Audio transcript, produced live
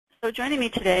So joining me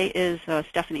today is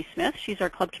Stephanie Smith. She's our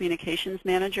Club Communications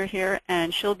Manager here,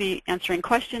 and she'll be answering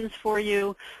questions for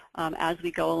you as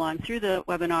we go along through the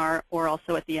webinar, or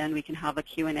also at the end we can have a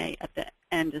Q&A at the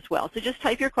end as well. So just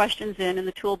type your questions in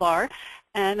the toolbar,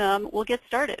 and we'll get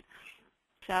started.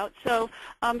 So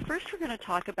first we're going to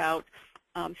talk about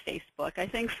Facebook. I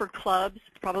think for clubs,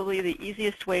 probably the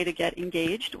easiest way to get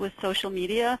engaged with social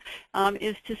media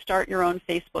is to start your own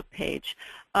Facebook page.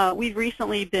 We've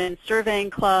recently been surveying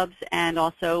clubs and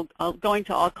also going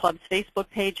to all clubs' Facebook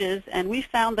pages, and we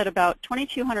found that about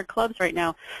 2,200 clubs right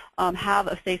now have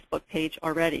a Facebook page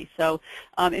already. So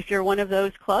if you're one of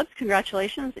those clubs,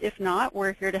 congratulations. If not,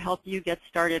 we're here to help you get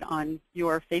started on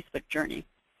your Facebook journey.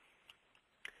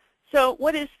 So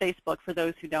what is Facebook, for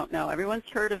those who don't know? Everyone's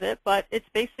heard of it, but it's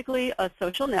basically a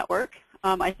social network.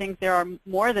 I think there are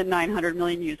more than 900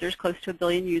 million users, close to 1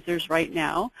 billion users right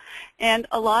now. And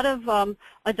a lot of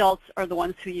adults are the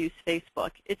ones who use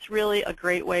Facebook. It's really a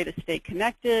great way to stay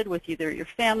connected with either your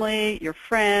family, your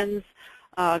friends,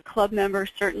 club members.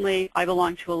 Certainly, I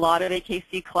belong to a lot of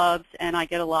AKC clubs, and I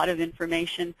get a lot of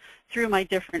information through my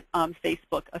different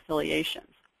Facebook affiliations.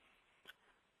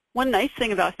 One nice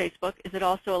thing about Facebook is it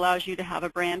also allows you to have a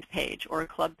brand page or a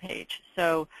club page.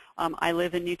 So I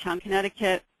live in Newtown,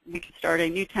 Connecticut. We can start a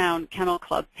Newtown Kennel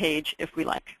Club page if we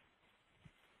like.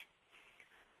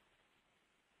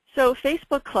 So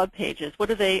Facebook club pages, what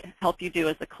do they help you do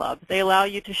as a club? They allow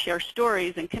you to share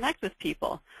stories and connect with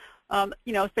people.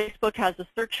 You know, Facebook has a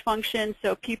search function,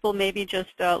 so people may be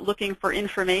just looking for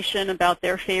information about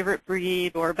their favorite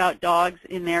breed or about dogs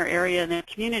in their area, in their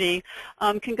community,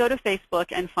 can go to Facebook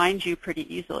and find you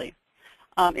pretty easily.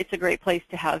 It's a great place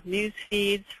to have news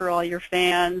feeds for all your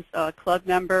fans, club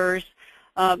members.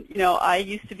 You know, I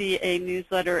used to be a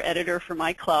newsletter editor for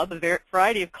my club, a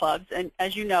variety of clubs, and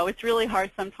as you know, it's really hard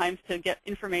sometimes to get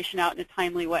information out in a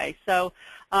timely way. So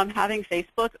having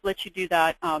Facebook lets you do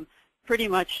that pretty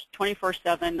much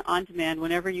 24/7 on demand.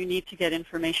 Whenever you need to get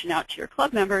information out to your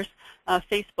club members,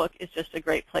 Facebook is just a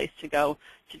great place to go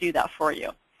to do that for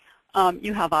you.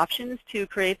 You have options to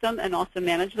create them and also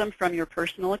manage them from your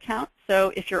personal account.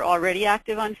 So if you're already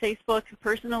active on Facebook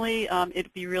personally,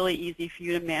 it'd be really easy for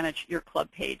you to manage your club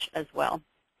page as well.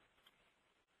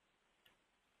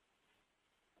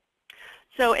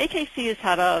 So AKC has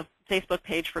had a Facebook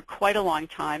page for quite a long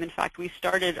time. In fact, we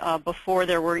started before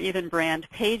there were even brand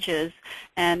pages,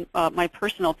 and my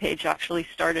personal page actually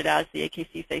started as the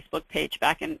AKC Facebook page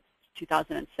back in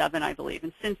 2007, I believe.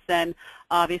 And since then,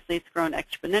 obviously, it's grown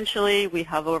exponentially. We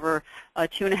have over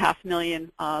 2.5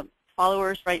 million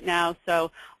followers right now,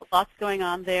 so lots going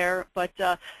on there. But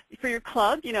for your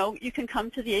club, you know, you can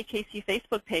come to the AKC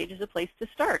Facebook page as a place to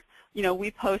start. You know,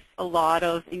 we post a lot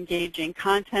of engaging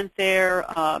content there,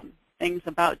 things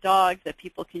about dogs that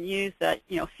people can use that,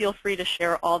 you know, feel free to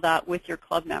share all that with your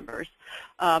club members.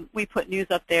 We put news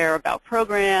up there about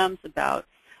programs, about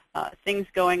things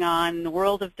going on in the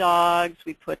world of dogs.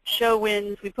 We put show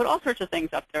wins. We put all sorts of things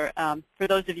up there. For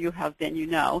those of you who have been, you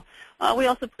know. We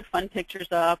also put fun pictures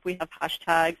up. We have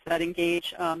hashtags that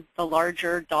engage the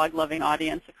larger dog-loving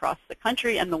audience across the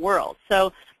country and the world.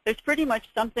 So there's pretty much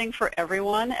something for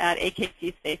everyone at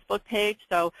AKC's Facebook page.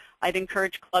 So I'd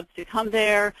encourage clubs to come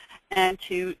there and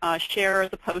to share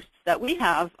the posts that we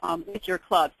have with your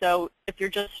club. So if you're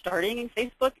just starting in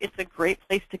Facebook, it's a great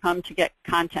place to come to get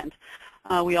content.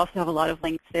 We also have a lot of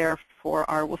links there for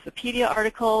our Wolfopedia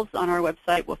articles on our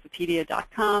website,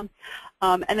 wolfopedia.com.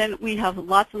 And then we have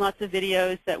lots and lots of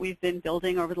videos that we've been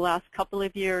building over the last couple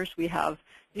of years. We have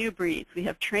new breeds. We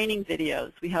have training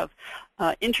videos. We have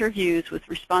interviews with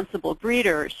responsible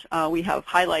breeders. We have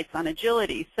highlights on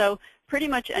agility. So pretty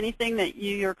much anything that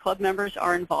your club members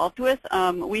are involved with,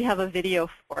 we have a video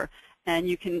for, and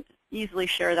you can easily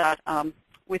share that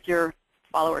with your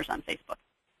followers on Facebook.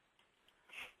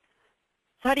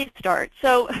 So how do you start?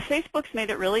 So Facebook's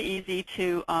made it really easy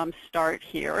to start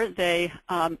here. They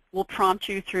will prompt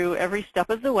you through every step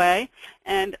of the way,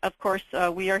 and of course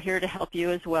we are here to help you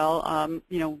as well.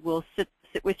 You know, we'll sit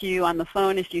with you on the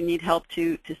phone if you need help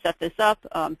to set this up.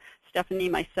 Stephanie,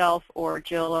 myself, or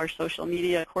Jill, our social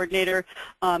media coordinator,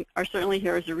 are certainly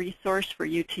here as a resource for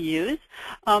you to use.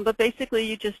 But basically,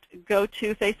 you just go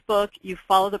to Facebook, you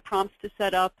follow the prompts to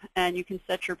set up, and you can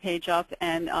set your page up,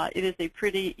 and it is a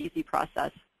pretty easy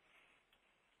process.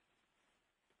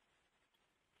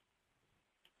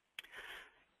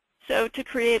 So to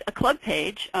create a club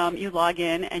page, you log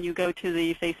in and you go to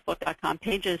the facebook.com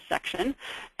pages section.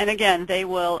 And again, they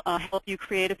will help you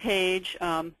create a page,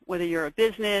 whether you're a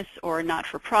business or a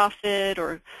not-for-profit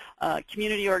or a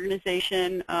community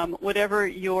organization, whatever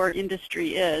your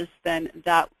industry is, then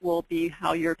that will be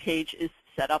how your page is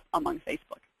set up among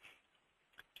Facebook.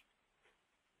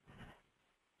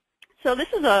 So this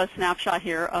is a snapshot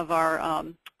here of our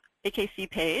AKC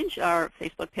page, our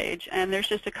Facebook page, and there's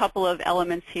just a couple of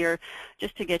elements here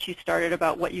just to get you started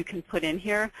about what you can put in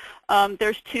here.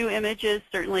 There's two images.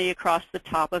 Certainly across the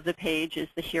top of the page is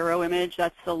the hero image.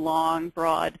 That's the long,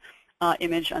 broad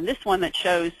image on this one that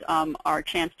shows our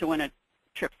chance to win a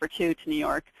trip for two to New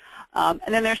York. And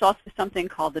then there's also something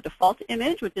called the default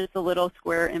image, which is the little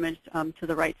square image to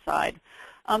the right side.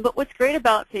 But what's great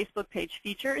about Facebook page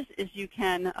features is you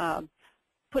can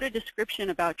put a description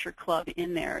about your club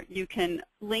in there. You can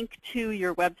link to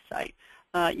your website.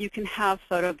 You can have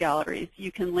photo galleries.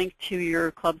 You can link to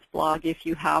your club's blog if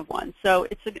you have one. So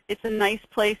it's a nice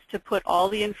place to put all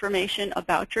the information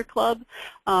about your club.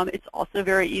 It's also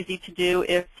very easy to do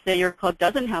if, say, your club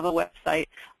doesn't have a website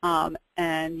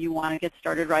and you want to get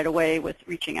started right away with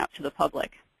reaching out to the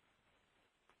public.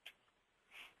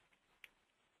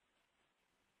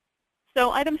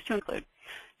 So items to include.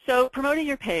 So promoting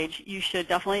your page, you should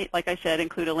definitely, like I said,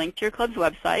 include a link to your club's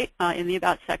website in the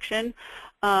About section.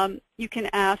 You can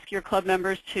ask your club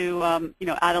members to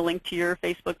add a link to your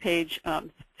Facebook page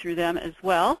through them as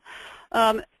well.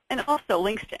 And also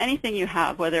links to anything you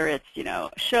have, whether it's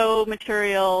show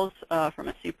materials from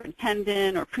a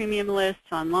superintendent or premium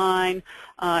lists online.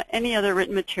 Any other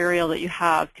written material that you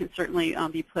have can certainly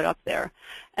be put up there.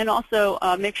 And also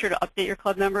make sure to update your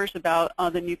club members about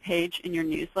the new page in your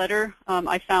newsletter.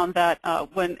 I found that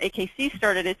when AKC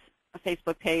started its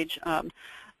Facebook page,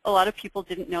 a lot of people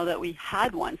didn't know that we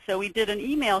had one. So we did an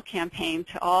email campaign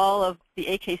to all of the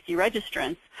AKC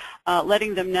registrants,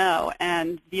 letting them know.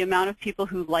 And the amount of people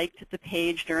who liked the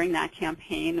page during that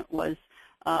campaign was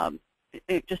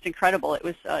just incredible. It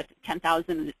was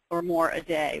 10,000 or more a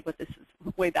day, but this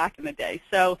is way back in the day.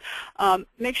 So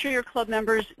make sure your club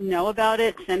members know about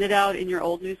it. Send it out in your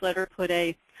old newsletter. Put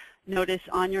a notice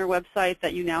on your website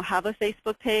that you now have a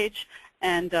Facebook page,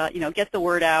 and get the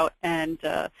word out, and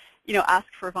ask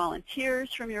for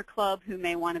volunteers from your club who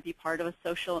may want to be part of a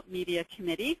social media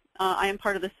committee. I am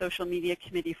part of the social media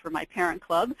committee for my parent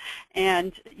club,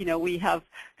 and we have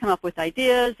come up with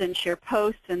ideas and share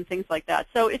posts and things like that.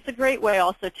 So it's a great way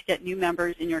also to get new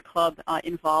members in your club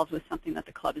involved with something that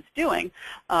the club is doing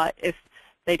if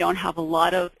they don't have a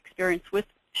lot of experience with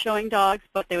showing dogs,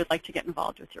 but they would like to get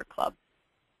involved with your club.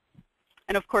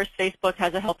 And of course, Facebook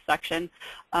has a help section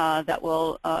that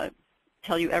will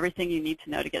tell you everything you need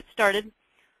to know to get started.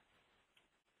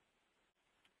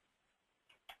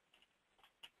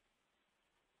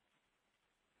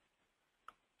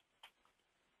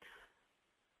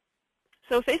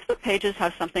 So Facebook pages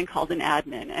have something called an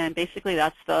admin, and basically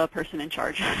that's the person in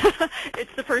charge.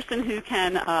 It's the person who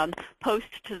can post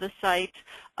to the site,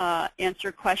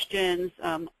 answer questions,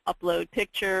 upload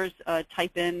pictures,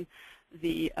 type in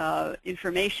the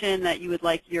information that you would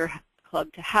like your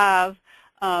club to have.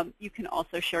 You can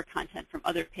also share content from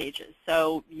other pages.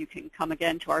 So you can come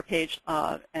again to our page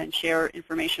and share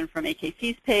information from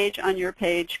AKC's page on your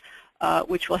page,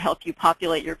 which will help you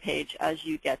populate your page as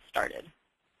you get started.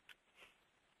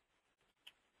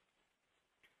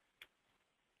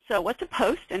 So what to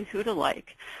post and who to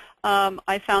like.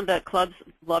 I found that clubs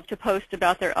love to post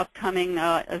about their upcoming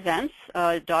events.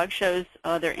 Dog shows,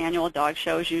 their annual dog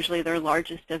show is usually their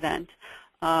largest event.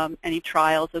 Any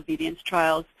trials, obedience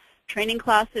trials. Training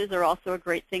classes are also a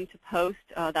great thing to post.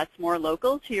 That's more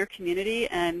local to your community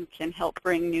and can help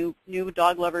bring new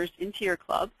dog lovers into your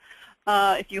club.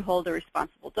 If you hold a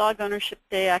Responsible Dog Ownership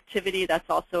Day activity, that's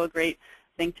also a great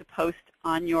thing to post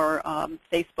on your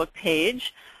Facebook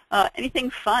page. Anything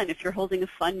fun, if you're holding a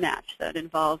fun match that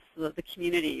involves the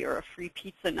community or a free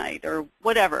pizza night or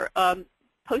whatever,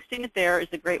 posting it there is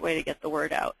a great way to get the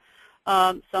word out.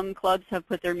 Some clubs have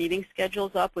put their meeting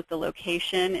schedules up with the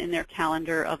location in their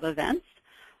calendar of events.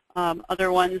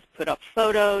 Other ones put up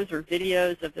photos or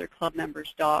videos of their club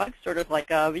members' dogs, sort of like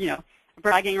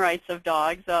bragging rights of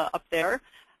dogs up there.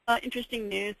 Interesting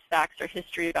news, facts, or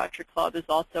history about your club is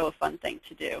also a fun thing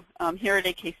to do. Here at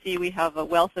AKC, we have a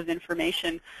wealth of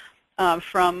information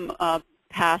from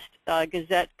past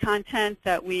Gazette content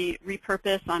that we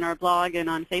repurpose on our blog and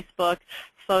on Facebook,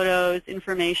 photos,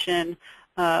 information.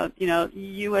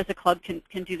 You as a club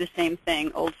can do the same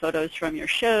thing, old photos from your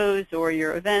shows or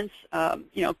your events.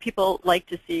 People like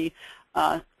to see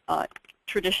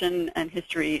tradition and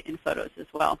history in photos as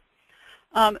well.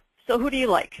 So who do you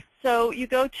like? So you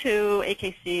go to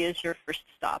AKC as your first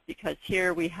stop, because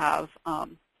here we have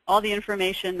all the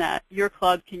information that your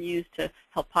club can use to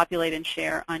help populate and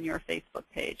share on your Facebook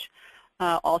page.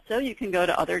 Also, you can go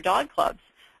to other dog clubs.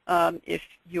 If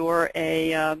you're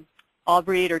a all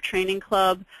breed or training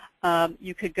club,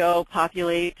 You could go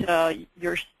populate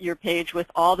your page with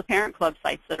all the parent club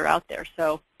sites that are out there.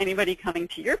 So anybody coming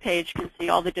to your page can see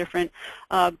all the different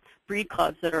breed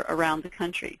clubs that are around the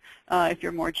country. If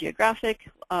you're more geographic,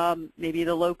 maybe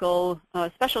the local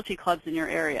specialty clubs in your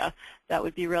area, that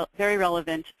would be very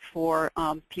relevant for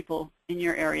people in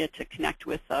your area to connect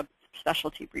with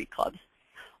specialty breed clubs.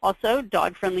 Also,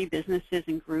 dog-friendly businesses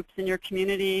and groups in your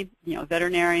community,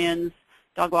 veterinarians,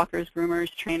 dog walkers, groomers,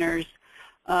 trainers.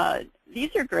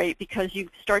 These are great because you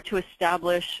start to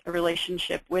establish a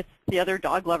relationship with the other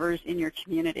dog lovers in your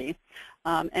community.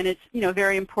 And it's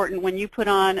very important when you put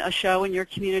on a show in your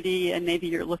community and maybe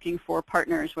you're looking for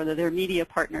partners, whether they're media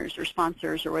partners or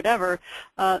sponsors or whatever,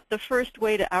 the first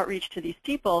way to outreach to these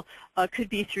people could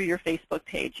be through your Facebook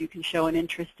page. You can show an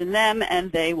interest in them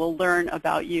and they will learn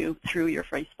about you through your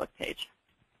Facebook page.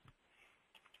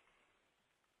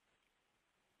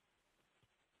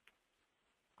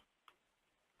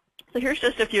 So here's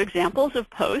just a few examples of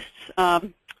posts.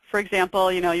 For example,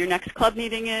 your next club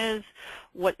meeting is,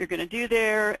 what you're going to do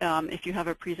there. If you have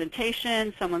a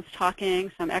presentation, someone's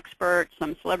talking, some expert,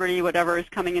 some celebrity, whatever is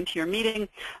coming into your meeting,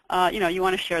 you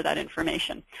want to share that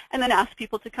information. And then ask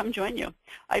people to come join you.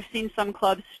 I've seen some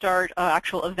clubs start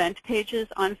actual event pages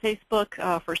on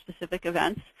Facebook for specific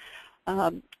events.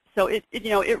 So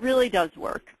it really does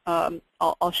work.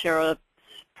 I'll share a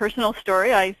personal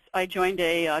story. I joined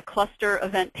a cluster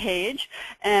event page,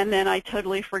 and then I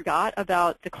totally forgot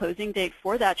about the closing date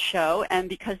for that show, and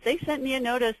because they sent me a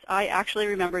notice, I actually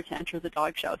remembered to enter the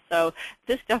dog show. So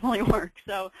this definitely works.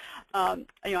 So I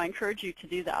encourage you to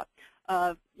do that.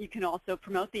 You can also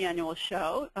promote the annual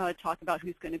show, talk about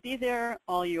who's going to be there,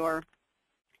 all your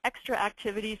extra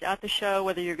activities at the show,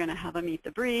 whether you're going to have a Meet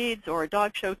the Breeds or a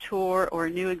dog show tour or a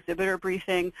new exhibitor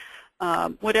briefing.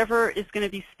 Whatever is going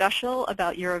to be special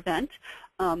about your event,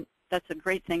 that's a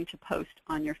great thing to post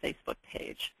on your Facebook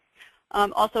page.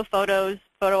 Also photos,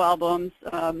 photo albums.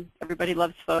 Everybody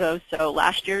loves photos, so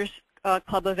last year's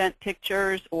club event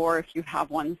pictures, or if you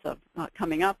have ones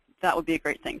coming up, that would be a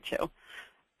great thing too.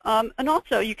 And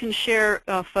also you can share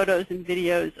photos and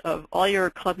videos of all your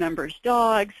club members'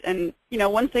 dogs. And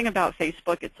one thing about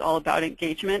Facebook, it's all about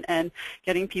engagement and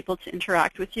getting people to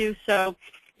interact with you. So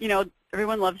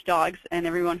everyone loves dogs, and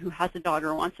everyone who has a dog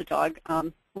or wants a dog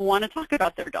will want to talk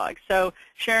about their dog. So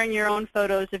sharing your own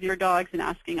photos of your dogs and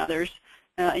asking others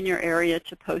in your area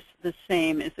to post the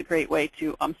same is a great way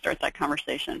to start that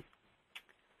conversation.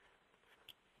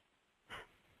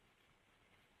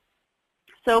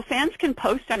 So fans can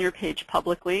post on your page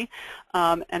publicly,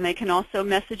 and they can also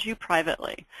message you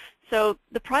privately. So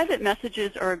the private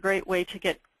messages are a great way to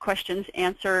get questions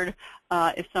answered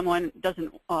if someone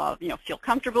doesn't feel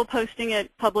comfortable posting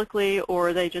it publicly,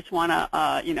 or they just want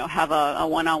to have a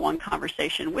one-on-one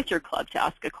conversation with your club to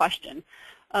ask a question.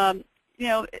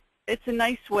 It's a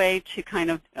nice way to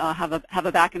kind of have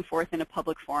a back and forth in a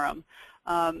public forum.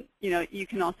 You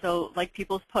can also like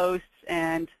people's posts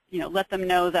and let them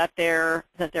know that they're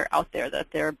out there,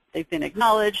 that they've been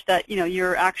acknowledged, that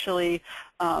you're actually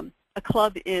a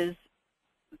club is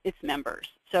its members.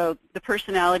 So the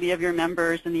personality of your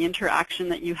members and the interaction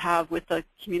that you have with the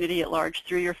community at large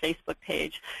through your Facebook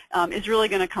page is really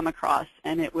going to come across,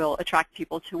 and it will attract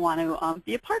people to want to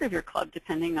be a part of your club,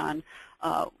 depending on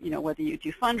whether you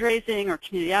do fundraising or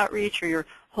community outreach, or you're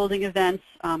holding events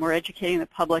or educating the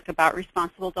public about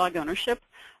responsible dog ownership.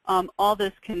 All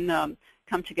this can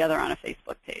come together on a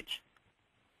Facebook page.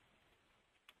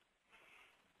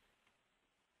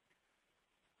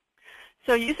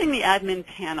 So using the admin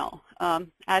panel,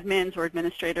 admins or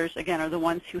administrators, again, are the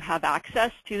ones who have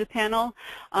access to the panel.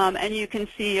 And you can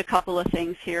see a couple of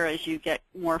things here as you get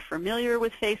more familiar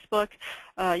with Facebook.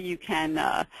 You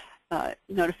can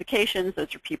notifications,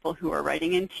 those are people who are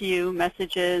writing into you,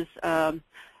 messages,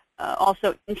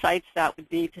 also insights, that would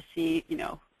be to see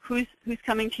who's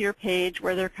coming to your page,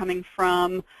 where they're coming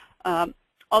from,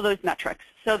 all those metrics.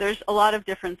 So there's a lot of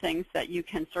different things that you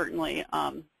can certainly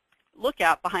look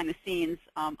at behind the scenes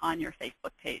on your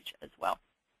Facebook page as well.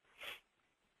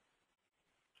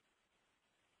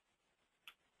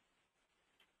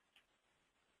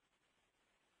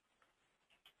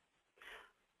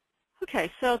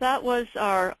 Okay, so that was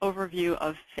our overview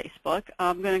of Facebook.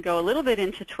 I'm going to go a little bit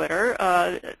into Twitter.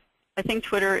 I think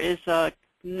Twitter is a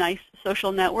nice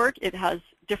social network. It has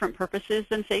different purposes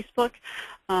than Facebook,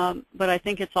 but I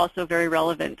think it's also very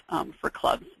relevant for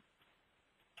clubs.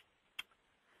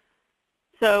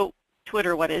 So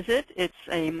Twitter, what is it? It's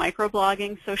a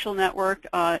microblogging social network.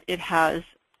 It has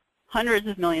hundreds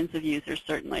of millions of users,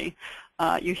 certainly.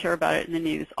 You hear about it in the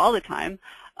news all the time.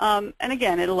 And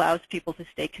again, it allows people to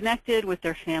stay connected with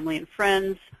their family and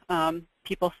friends.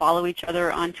 people follow each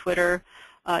other on Twitter.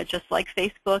 Just like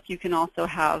Facebook, you can also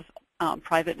have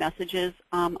private messages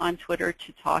on Twitter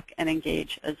to talk and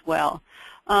engage as well.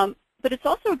 But it's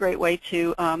also a great way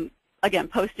to, again,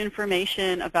 post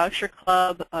information about your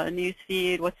club, news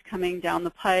feed, what's coming down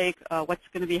the pike, what's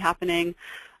going to be happening.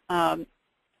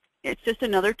 It's just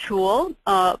another tool.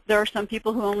 There are some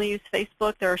people who only use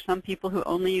Facebook. There are some people who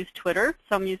only use Twitter.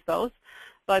 Some use both.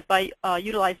 But by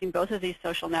utilizing both of these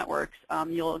social networks,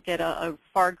 you'll get a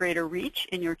far greater reach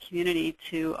in your community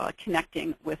to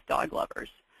connecting with dog lovers.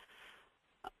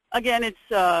 Again,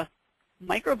 it's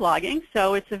microblogging,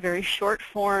 so it's a very short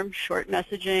form, short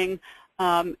messaging.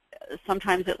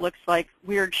 Sometimes it looks like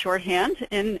weird shorthand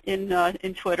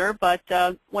in Twitter, but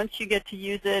once you get to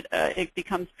use it, it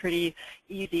becomes pretty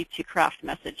easy to craft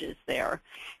messages there.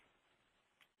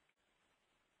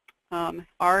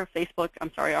 Our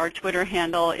Twitter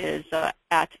handle is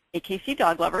at AKC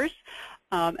Dog Lovers,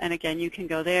 and again, you can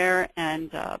go there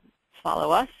and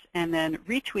follow us, and then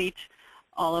retweet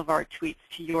all of our tweets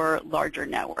to your larger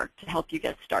network to help you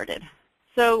get started.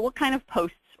 So, what kind of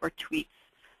posts or tweets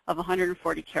of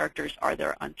 140 characters are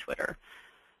there on Twitter?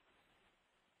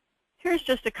 Here's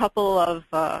just a couple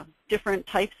of different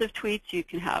types of tweets. You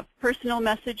can have personal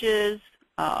messages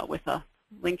with a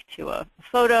link to a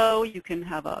photo. You can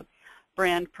have a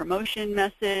brand promotion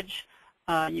message.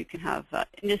 You can have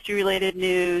industry-related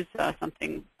news,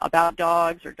 something about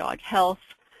dogs or dog health,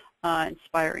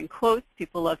 inspiring quotes.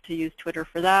 People love to use Twitter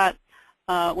for that.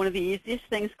 One of the easiest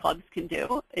things clubs can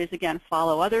do is, again,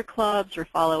 follow other clubs or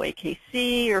follow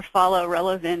AKC or follow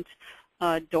relevant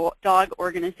dog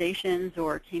organizations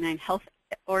or canine health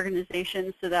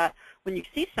organizations, so that when you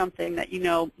see something that you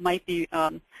know might be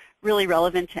really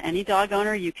relevant to any dog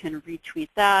owner, you can retweet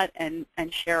that and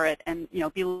share it, and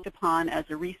be looked upon as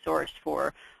a resource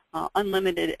for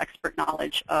unlimited expert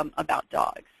knowledge about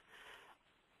dogs.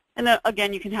 And then,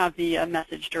 again, you can have the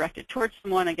message directed towards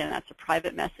someone. Again, that's a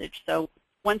private message. So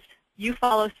once you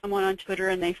follow someone on Twitter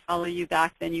and they follow you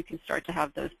back, then you can start to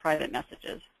have those private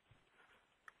messages.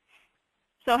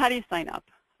 So how do you sign up?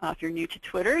 If you're new to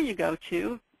Twitter, you go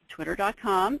to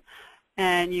twitter.com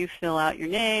and you fill out your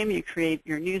name, you create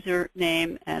your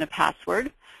username and a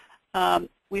password.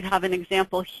 We have an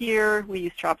example here. We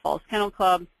use Trop Falls Kennel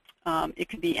Club. It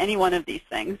could be any one of these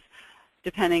things,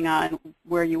 depending on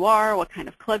where you are, what kind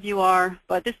of club you are.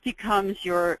 But this becomes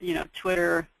your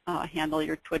Twitter handle,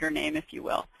 your Twitter name, if you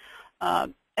will.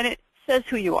 And it says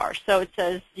who you are. So it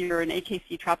says you're an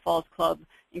AKC Trop Falls Club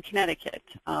in Connecticut.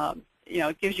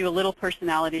 It gives you a little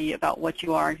personality about what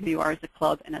you are and who you are as a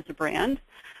club and as a brand.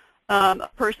 A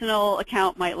personal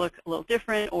account might look a little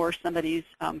different, or somebody's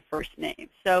first name.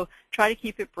 So try to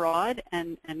keep it broad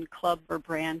and club or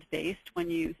brand based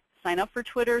when you sign up for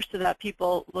Twitter, so that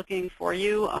people looking for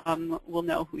you will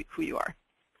know who you are.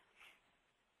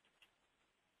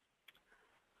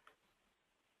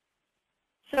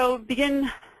 So begin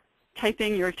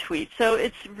typing your tweet. So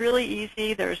it's really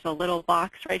easy. There's a little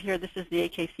box right here. This is the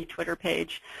AKC Twitter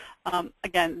page.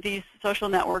 Again, these social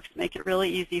networks make it really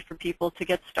easy for people to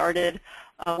get started.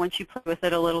 Once you play with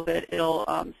it a little bit, it'll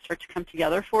start to come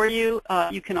together for you.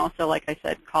 You can also, like I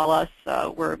said, call us.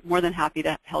 We're more than happy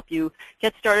to help you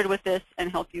get started with this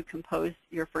and help you compose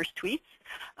your first tweets.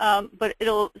 But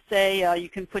it'll say you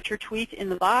can put your tweet in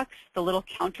the box. The little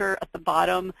counter at the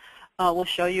bottom will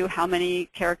show you how many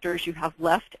characters you have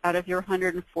left out of your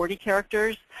 140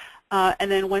 characters. And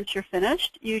then once you're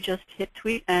finished, you just hit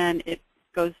tweet and it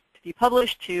goes to be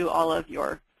published to all of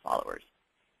your followers.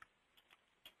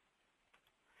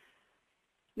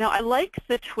 Now, I like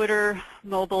the Twitter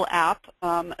mobile app,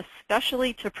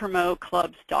 especially to promote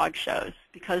clubs' dog shows,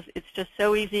 because it's just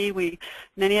so easy.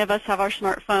 Many of us have our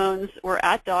smartphones. We're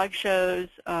at dog shows.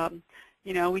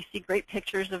 We see great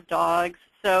pictures of dogs.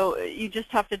 So you just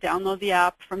have to download the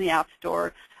app from the App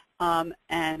Store,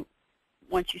 and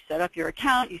once you set up your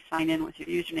account, you sign in with your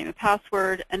username and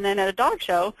password, and then at a dog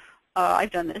show,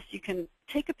 I've done this, you can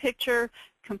take a picture,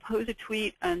 compose a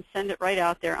tweet, and send it right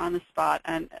out there on the spot.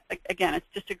 And again, it's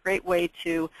just a great way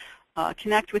to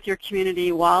connect with your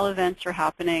community while events are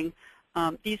happening.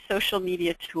 These social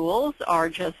media tools are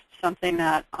just something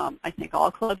that I think all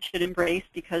clubs should embrace,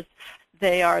 because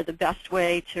they are the best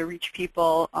way to reach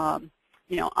people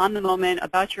on the moment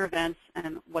about your events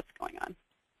and what's going on.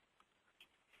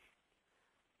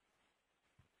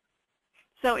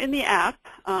 So in the app,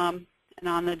 and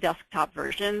on the desktop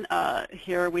version,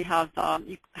 here we have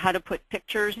how to put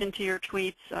pictures into your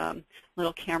tweets,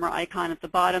 little camera icon at the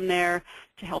bottom there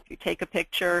to help you take a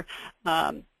picture.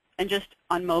 And just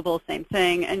on mobile, same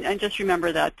thing. And just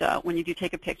remember that when you do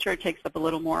take a picture, it takes up a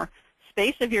little more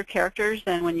space of your characters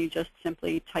than when you just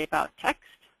simply type out text.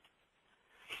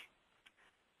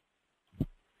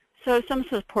 So some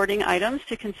supporting items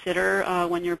to consider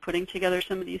when you're putting together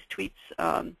some of these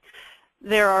tweets.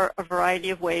 There are a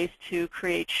variety of ways to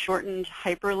create shortened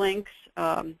hyperlinks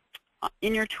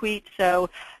in your tweet. So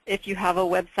if you have a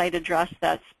website address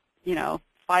that's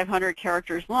 500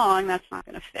 characters long, that's not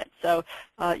going to fit. So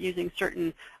using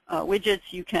certain widgets,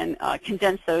 you can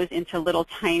condense those into little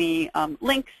tiny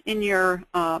links in your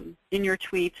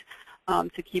tweet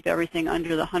to keep everything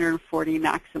under the 140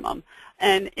 maximum.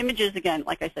 And images, again,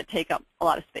 like I said, take up a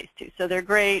lot of space too. So they're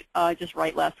great. Just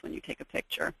write less when you take a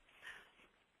picture.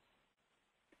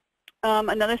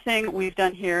 Another thing we've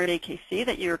done here at AKC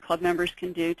that your club members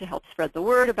can do to help spread the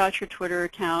word about your Twitter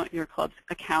account, your club's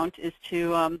account, is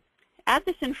to add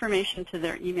this information to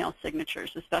their email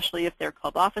signatures, especially if they're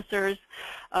club officers.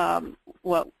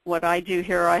 What I do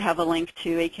here, I have a link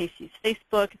to AKC's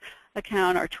Facebook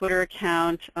account, our Twitter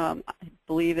account, I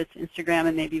believe it's Instagram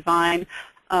and maybe Vine,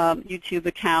 YouTube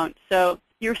account. So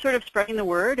you're sort of spreading the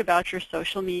word about your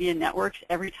social media networks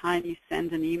every time you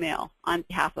send an email on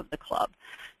behalf of the club.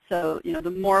 So, the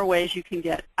more ways you can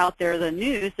get out there the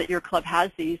news that your club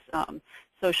has these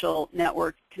social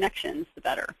network connections, the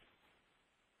better.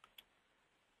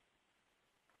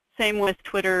 Same with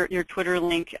Twitter, your Twitter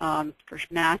link for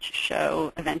match,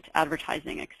 show, event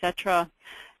advertising, etc.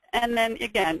 And then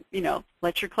again,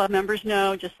 let your club members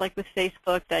know, just like with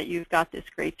Facebook, that you've got this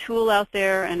great tool out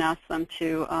there, and ask them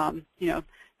to,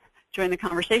 join the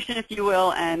conversation, if you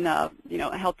will, and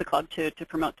help the club to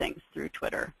promote things through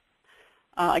Twitter.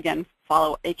 Again,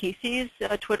 follow AKC's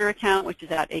Twitter account, which is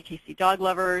at AKC Dog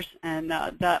Lovers, and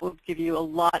that will give you a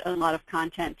lot of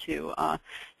content to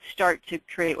start to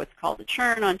create what's called a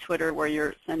churn on Twitter, where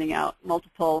you're sending out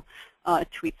multiple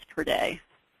tweets per day.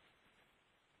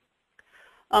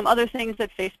 Other things that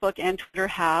Facebook and Twitter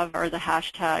have are the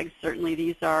hashtags. Certainly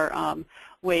these are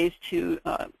ways to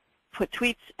put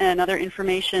tweets and other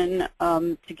information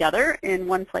together in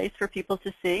one place for people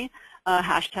to see.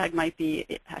 Hashtag might be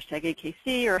hashtag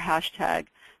AKC or hashtag,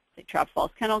 say, Trap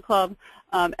Falls Kennel Club.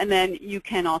 And then you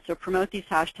can also promote these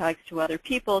hashtags to other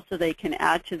people so they can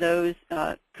add to those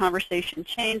conversation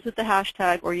chains with the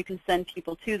hashtag, or you can send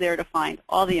people to there to find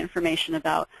all the information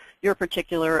about your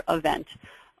particular event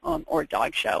or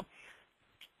dog show.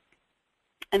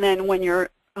 And then when you're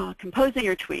composing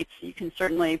your tweets, you can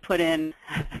certainly put in,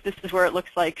 this is where it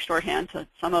looks like shorthand to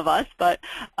some of us, but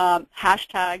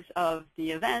hashtags of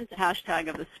the event, hashtag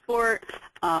of the sport,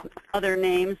 other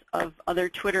names of other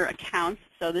Twitter accounts.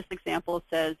 So this example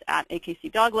says, at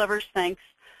AKC Dog Lovers, thanks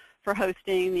for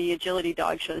hosting the Agility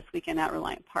Dog Show this weekend at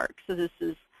Reliant Park. So this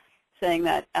is saying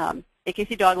that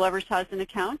AKC Dog Lovers has an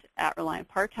account, at Reliant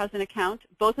Park has an account.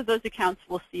 Both of those accounts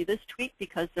will see this tweet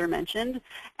because they're mentioned,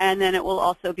 and then it will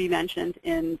also be mentioned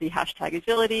in the hashtag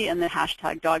Agility and the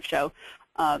hashtag Dog Show,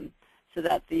 so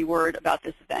that the word about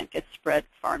this event gets spread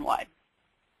far and wide.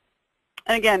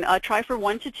 And again, try for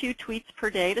 1 to 2 tweets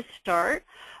per day to start.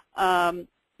 1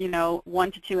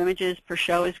 to 2 images per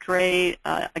show is great.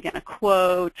 Again, a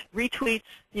quote, retweets.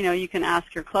 You can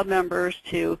ask your club members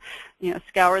to,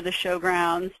 scour the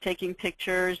showgrounds, taking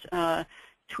pictures,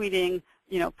 tweeting,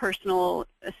 personal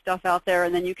stuff out there,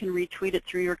 and then you can retweet it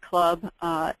through your club.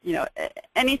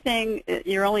 Anything.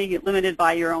 You're only limited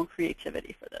by your own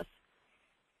creativity for this.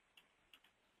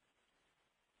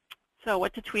 So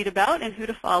what to tweet about and who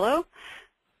to follow.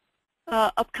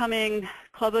 Upcoming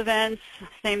club events,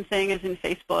 same thing as in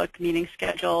Facebook, meeting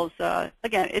schedules.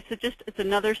 Again, it's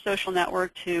another social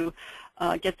network to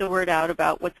get the word out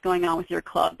about what's going on with your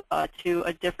club to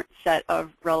a different set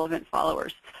of relevant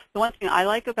followers. The one thing I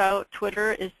like about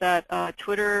Twitter is that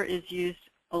Twitter is used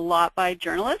a lot by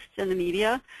journalists in the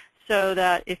media, so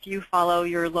that if you follow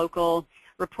your local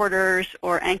reporters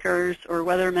or anchors or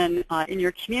weathermen in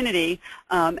your community,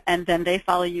 and then they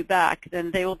follow you back, then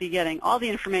they will be getting all the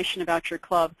information about your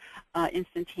club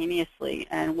instantaneously,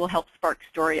 and will help spark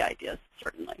story ideas,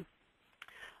 certainly.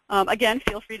 Again,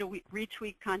 feel free to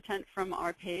retweet content from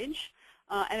our page,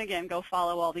 and again, go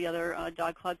follow all the other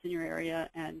dog clubs in your area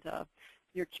and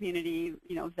your community,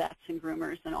 vets and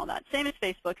groomers and all that. Same as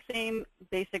Facebook, same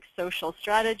basic social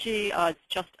strategy, it's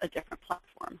just a different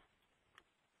platform.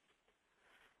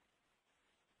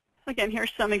 Again,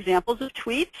 here's some examples of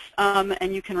tweets,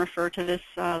 and you can refer to this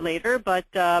later, but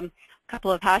a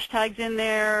couple of hashtags in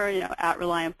there, at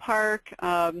Reliant Park.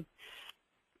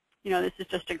 This is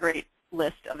just a great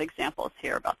list of examples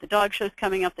here about the dog shows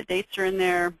coming up. The dates are in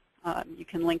there. You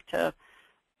can link to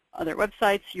other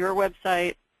websites, your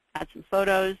website, add some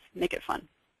photos, make it fun.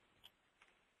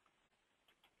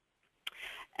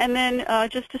 And then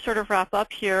just to sort of wrap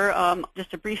up here,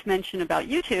 just a brief mention about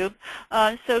YouTube.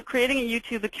 So creating a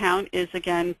YouTube account is,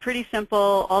 again, pretty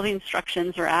simple. All the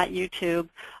instructions are at YouTube.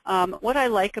 What I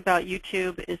like about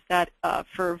YouTube is that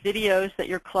for videos that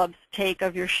your clubs take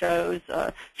of your shows,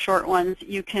 short ones,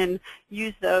 you can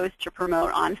use those to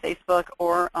promote on Facebook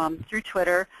or through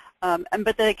Twitter.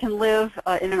 But they can live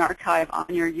in an archive on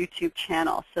your YouTube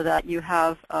channel so that you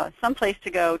have some place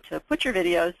to go to put your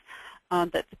videos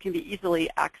that can be easily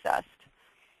accessed.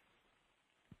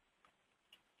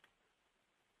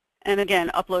 And again,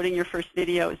 uploading your first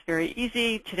video is very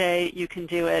easy. Today you can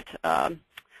do it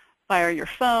via your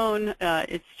phone.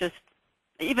 It's just,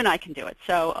 even I can do it.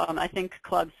 So I think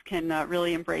clubs can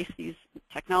really embrace these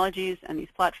technologies and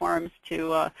these platforms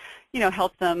to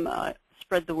help them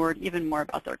spread the word even more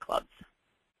about their clubs.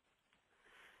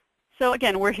 So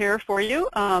again, we're here for you.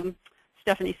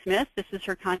 Stephanie Smith, this is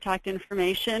her contact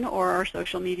information, or our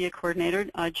social media coordinator,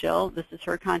 Jill, this is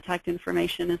her contact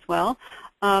information as well.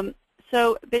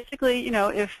 So basically,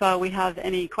 if we have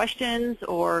any questions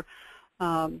or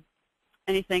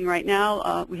anything right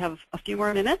now, we have a few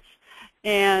more minutes.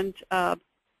 And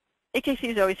AKC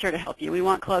is always here to help you. We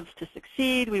want clubs to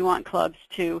succeed. We want clubs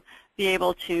to be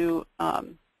able to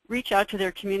reach out to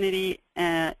their community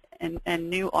and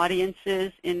new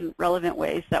audiences in relevant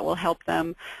ways that will help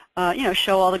them,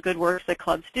 show all the good work that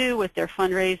clubs do with their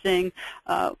fundraising,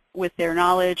 with their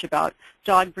knowledge about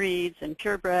dog breeds and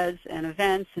purebreds and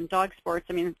events and dog sports.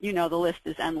 I mean, the list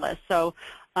is endless. So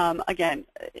again,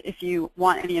 if you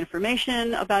want any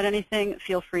information about anything,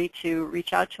 feel free to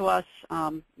reach out to us.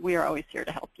 We are always here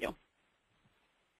to help you.